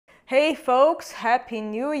Hey folks, Happy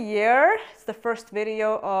New Year! It's the first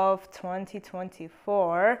video of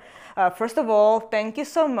 2024. First of all, thank you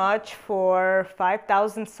so much for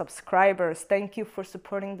 5,000 subscribers. Thank you for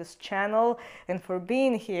supporting this channel and for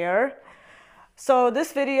being here. So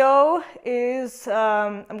this video is,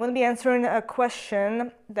 I'm going to be answering a question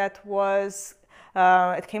that was,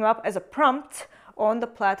 it came up as a prompt on the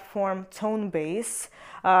platform Tonebase.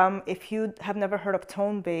 If you have never heard of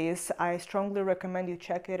Tonebase, I strongly recommend you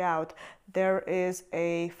check it out. There is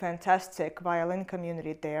a fantastic violin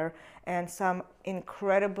community there and some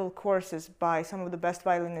incredible courses by some of the best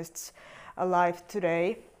violinists alive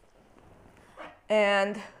today.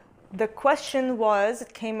 And the question was,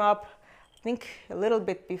 it came up, I think a little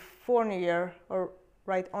bit before New Year or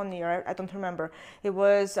right on New Year, I don't remember. It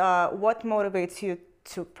was what motivates you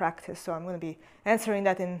to practice. So I'm going to be answering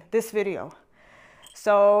that in this video.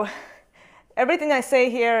 So everything I say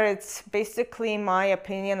here, it's basically my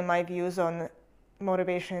opinion and my views on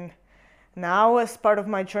motivation now as part of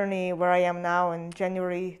my journey where I am now in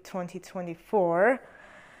January 2024.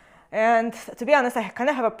 And to be honest, I kind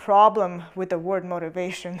of have a problem with the word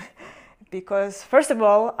motivation because first of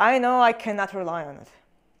all, I know I cannot rely on it.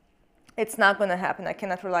 It's not going to happen. I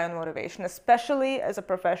cannot rely on motivation, especially as a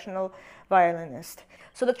professional violinist.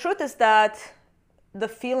 So the truth is that the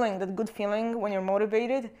feeling, that good feeling when you're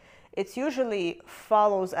motivated, it usually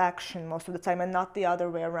follows action most of the time and not the other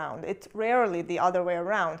way around. It's rarely the other way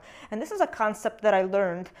around. And this is a concept that I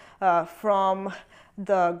learned from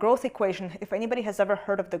the growth equation. If anybody has ever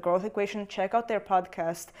heard of the growth equation, check out their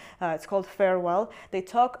podcast. It's called Farewell. They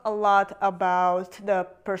talk a lot about the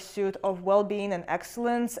pursuit of well-being and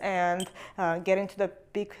excellence and getting to the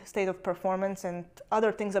peak state of performance and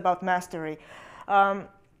other things about mastery.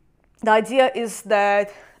 The idea is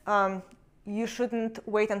that you shouldn't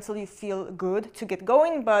wait until you feel good to get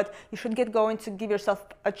going, but you should get going to give yourself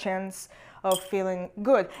a chance of feeling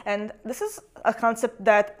good. And this is a concept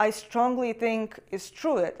that I strongly think is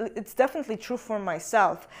true. It's definitely true for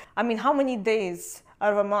myself. I mean, how many days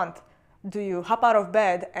out of a month do you hop out of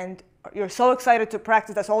bed and you're so excited to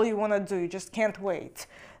practice, that's all you want to do, you just can't wait?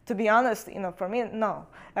 To be honest, for me, no.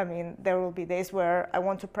 I mean, there will be days where I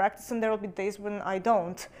want to practice and there will be days when I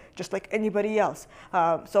don't, just like anybody else.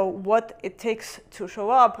 So what it takes to show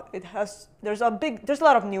up, there's a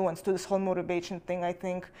lot of nuance to this whole motivation thing, I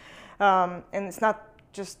think. And it's not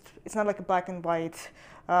like a black and white.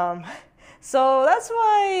 So that's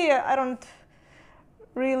why I don't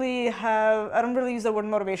really use the word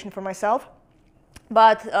motivation for myself.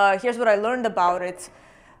 But here's what I learned about it.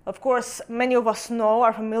 Of course, many of us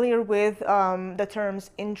are familiar with the terms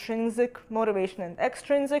intrinsic motivation and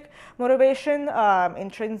extrinsic motivation.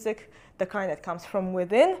 Intrinsic, the kind that comes from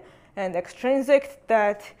within, and extrinsic,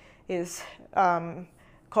 that is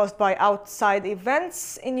caused by outside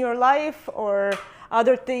events in your life or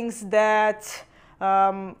other things that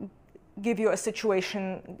give you a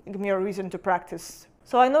situation, give you a reason to practice.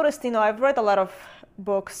 So I noticed, I've read a lot of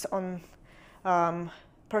books on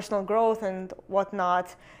personal growth and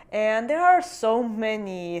whatnot, and there are so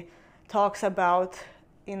many talks about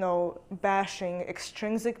bashing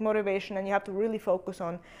extrinsic motivation, and you have to really focus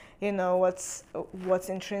on what's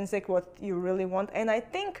intrinsic, what you really want. And I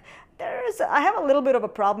think I have a little bit of a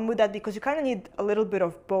problem with that because you kind of need a little bit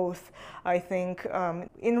of both. I think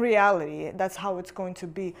in reality that's how it's going to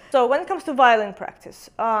be. So when it comes to violin practice,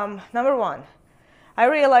 number one, I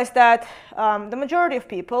realized that the majority of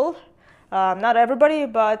people, not everybody,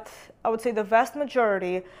 but I would say the vast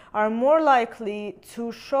majority, are more likely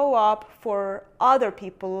to show up for other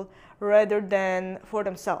people rather than for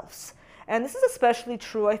themselves. And this is especially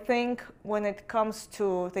true, I think, when it comes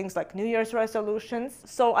to things like New Year's resolutions.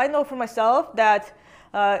 So I know for myself that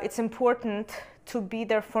it's important to be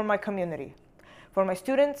there for my community, for my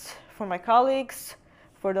students, for my colleagues,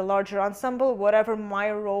 for the larger ensemble, whatever my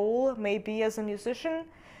role may be as a musician.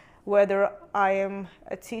 Whether I am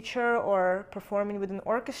a teacher or performing with an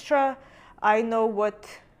orchestra, I know what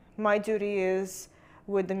my duty is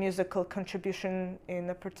with the musical contribution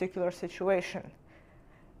in a particular situation.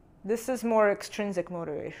 This is more extrinsic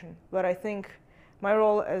motivation, but I think my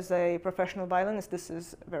role as a professional violinist, this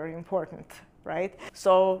is very important, right?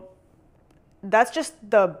 So that's just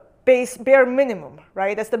the bare minimum,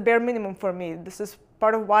 right? That's the bare minimum for me. This is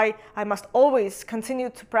part of why I must always continue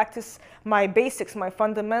to practice my basics, my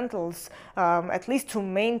fundamentals, at least to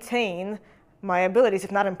maintain my abilities,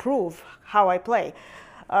 if not improve how I play.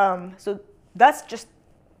 So that's just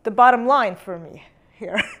the bottom line for me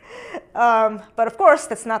here. But of course,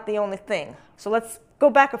 that's not the only thing. So let's go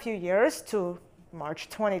back a few years to March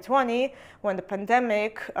 2020, when the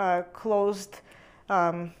pandemic closed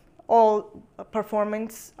all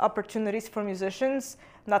performance opportunities for musicians,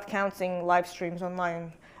 not counting live streams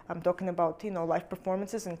online. I'm talking about, live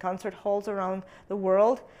performances in concert halls around the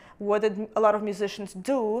world. What did a lot of musicians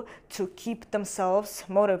do to keep themselves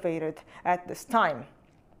motivated at this time?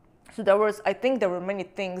 So I think there were many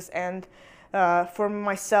things, and for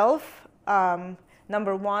myself,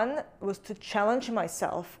 number one was to challenge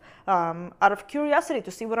myself out of curiosity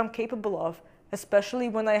to see what I'm capable of, especially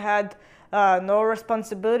when I had no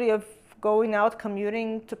responsibility of going out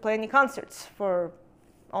commuting to play any concerts for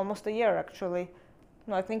almost a year, actually.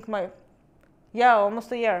 No, I think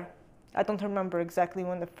almost a year. I don't remember exactly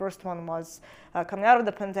when the first one was coming out of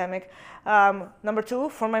the pandemic. Number two,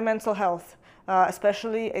 for my mental health,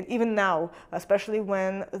 especially, and even now, especially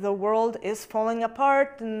when the world is falling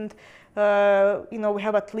apart and we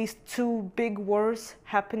have at least two big wars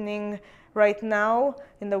happening right now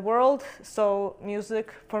in the world. So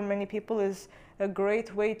music for many people is a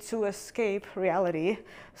great way to escape reality,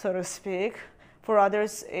 so to speak. For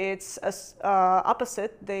others, it's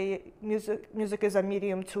opposite. Music is a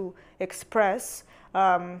medium to express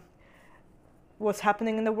what's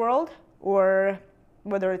happening in the world, or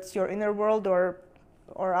whether it's your inner world or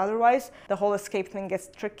otherwise. The whole escape thing gets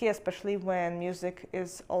tricky, especially when music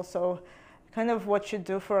is also kind of what you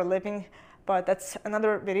do for a living. But that's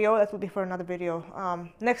another video. That will be for another video.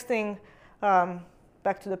 Next thing,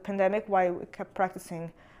 back to the pandemic, why we kept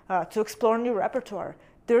practicing, to explore new repertoire.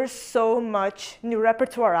 There's so much new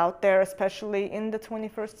repertoire out there, especially in the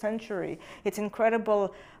 21st century. It's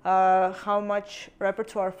incredible how much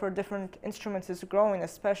repertoire for different instruments is growing,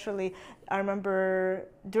 especially, I remember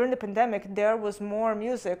during the pandemic, there was more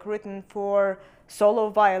music written for solo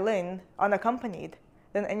violin unaccompanied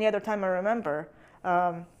than any other time I remember.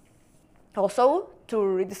 Also, to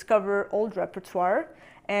rediscover old repertoire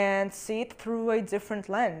and see it through a different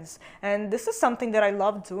lens. And this is something that I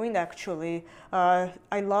love doing, actually.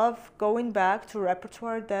 I love going back to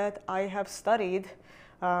repertoire that I have studied,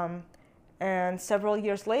 and several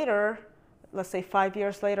years later, let's say 5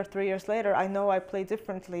 years later, 3 years later, I know I play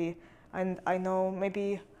differently, and I know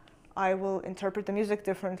maybe I will interpret the music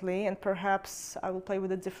differently, and perhaps I will play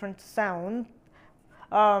with a different sound.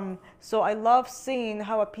 So I love seeing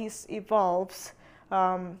how a piece evolves.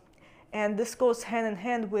 And this goes hand in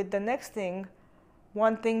hand with the next thing.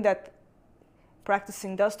 One thing that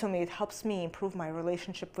practicing does to me, it helps me improve my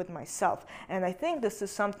relationship with myself. And I think this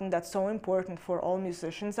is something that's so important for all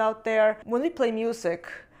musicians out there. When we play music,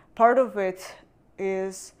 part of it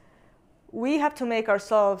is we have to make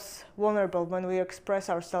ourselves vulnerable when we express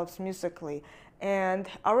ourselves musically. And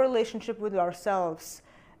our relationship with ourselves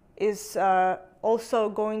is also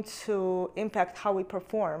going to impact how we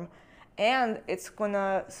perform. And it's going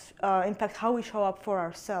to impact how we show up for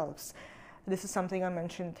ourselves. This is something I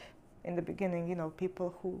mentioned in the beginning,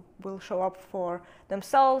 people who will show up for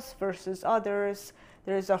themselves versus others.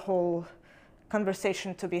 There is a whole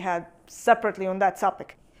conversation to be had separately on that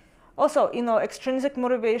topic. Also, extrinsic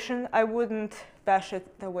motivation, I wouldn't bash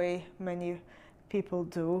it the way many people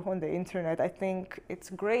do on the internet. I think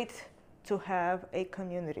it's great to have a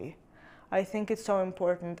community. I think it's so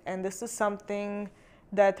important, and this is something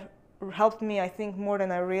that helped me, I think, more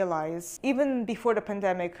than I realized. Even before the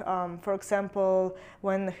pandemic, for example,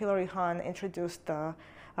 when Hillary Hahn introduced the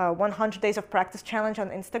 100 Days of Practice Challenge on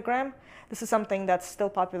Instagram, this is something that's still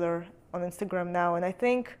popular on Instagram now, and I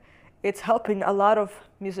think it's helping a lot of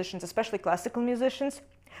musicians, especially classical musicians,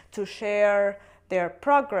 to share their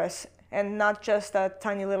progress and not just a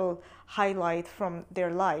tiny little highlight from their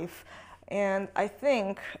life. And I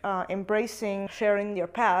think embracing sharing your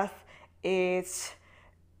path, it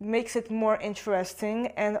makes it more interesting,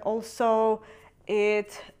 and also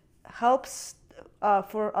it helps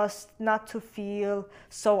for us not to feel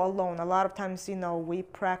so alone. A lot of times, we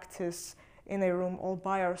practice in a room all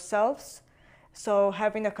by ourselves. So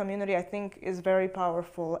having a community, I think, is very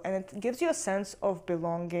powerful, and it gives you a sense of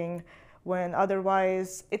belonging when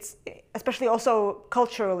otherwise it's, especially also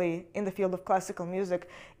culturally in the field of classical music,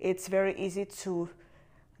 it's very easy to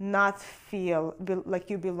not feel like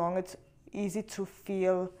you belong. It's easy to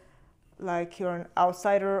feel like you're an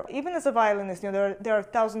outsider. Even as a violinist, there are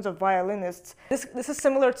thousands of violinists. This is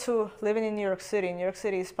similar to living in New York City. New York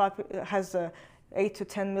City has 8 to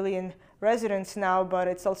 10 million residents now, but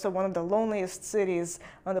it's also one of the loneliest cities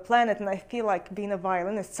on the planet, and I feel like being a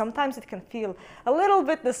violinist, sometimes it can feel a little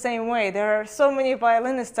bit the same way. There are so many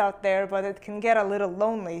violinists out there, but it can get a little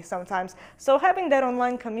lonely sometimes. So having that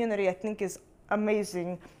online community, I think, is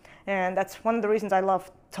amazing, and that's one of the reasons I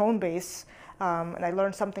love Tone Bass, and I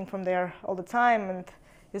learn something from there all the time, and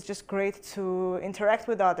it's just great to interact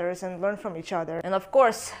with others and learn from each other. And of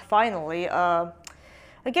course, finally,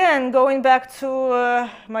 again, going back to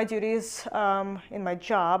my duties in my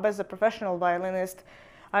job as a professional violinist,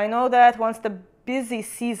 I know that once the busy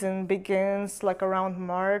season begins, like around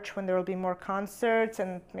March, when there will be more concerts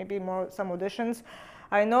and maybe some auditions,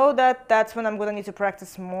 I know that that's when I'm going to need to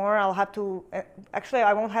practice more. I'll have to, actually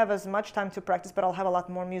I won't have as much time to practice, but I'll have a lot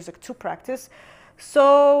more music to practice.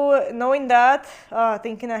 So knowing that,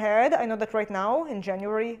 thinking ahead, I know that right now in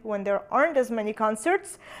January, when there aren't as many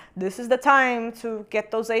concerts, this is the time to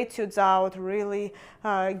get those etudes out, really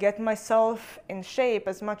get myself in shape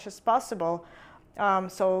as much as possible.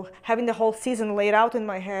 So having the whole season laid out in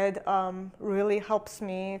my head really helps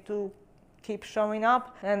me to keep showing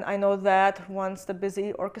up. And I know that once the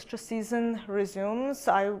busy orchestra season resumes,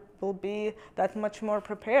 I will be that much more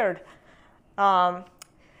prepared.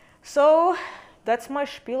 So that's my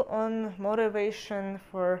spiel on motivation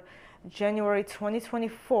for January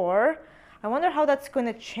 2024. I wonder how that's going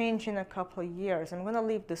to change in a couple of years. I'm going to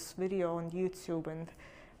leave this video on YouTube and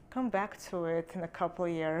come back to it in a couple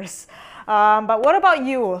of years. But what about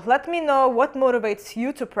you? Let me know what motivates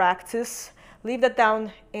you to practice. Leave that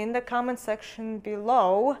down in the comment section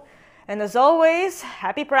below. And as always,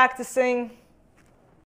 happy practicing.